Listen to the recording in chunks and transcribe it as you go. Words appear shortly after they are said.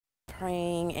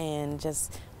praying and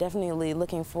just definitely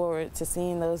looking forward to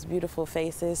seeing those beautiful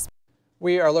faces.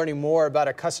 We are learning more about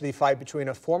a custody fight between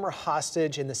a former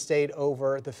hostage and the state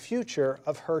over the future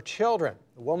of her children.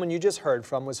 The woman you just heard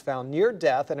from was found near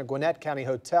death in a Gwinnett County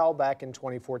hotel back in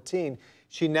 2014.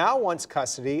 She now wants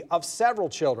custody of several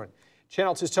children.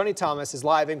 Channel 2's Tony Thomas is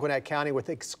live in Gwinnett County with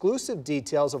exclusive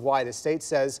details of why the state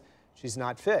says she's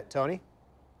not fit. Tony?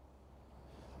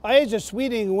 Asia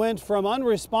Sweeting went from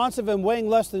unresponsive and weighing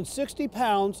less than 60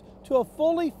 pounds to a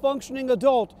fully functioning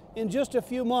adult in just a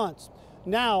few months.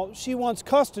 Now she wants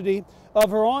custody of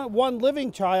her one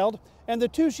living child and the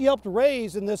two she helped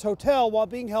raise in this hotel while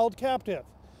being held captive.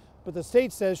 But the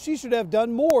state says she should have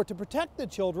done more to protect the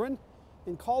children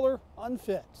and call her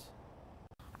unfit.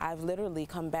 I've literally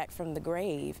come back from the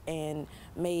grave and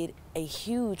made a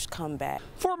huge comeback.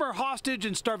 Former hostage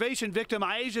and starvation victim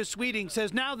Asia Sweeting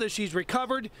says now that she's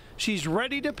recovered, she's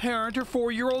ready to parent her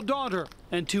 4-year-old daughter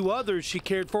and 2 others she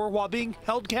cared for while being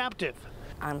held captive.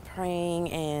 I'm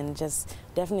praying and just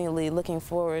definitely looking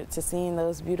forward to seeing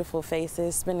those beautiful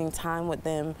faces, spending time with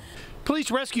them. Police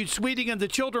rescued Sweeting and the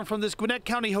children from this Gwinnett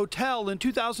County hotel in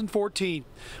 2014.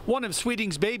 One of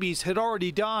Sweeting's babies had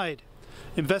already died.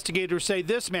 Investigators say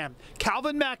this man,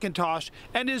 Calvin McIntosh,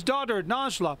 and his daughter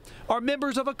Najla are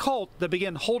members of a cult that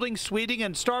began holding Sweeting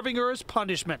and starving her as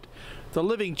punishment. The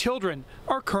living children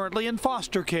are currently in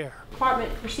foster care. The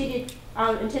department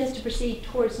intends to proceed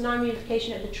towards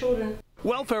non-reunification of the children.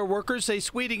 Welfare workers say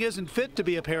Sweeting isn't fit to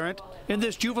be a parent. In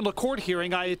this juvenile court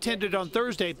hearing I attended on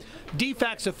Thursday,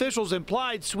 DFACS officials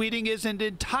implied Sweeting isn't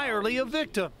entirely a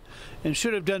victim and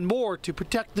should have done more to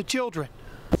protect the children.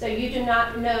 So you do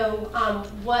not know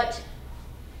what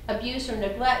abuse or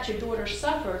neglect your daughter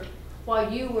suffered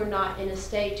while you were not in a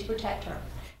state to protect her?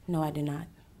 No, I do not.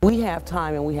 We have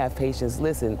time and we have patience.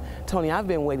 Listen, Tony, I've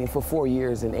been waiting for 4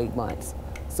 years and 8 months.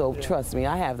 So trust me,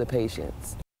 I have the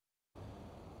patience.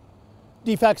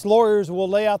 DFACS lawyers will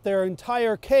lay out their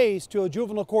entire case to a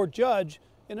juvenile court judge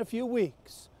in a few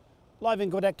weeks. Live in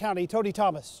Gwinnett County, Tony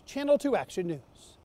Thomas, Channel 2 Action News.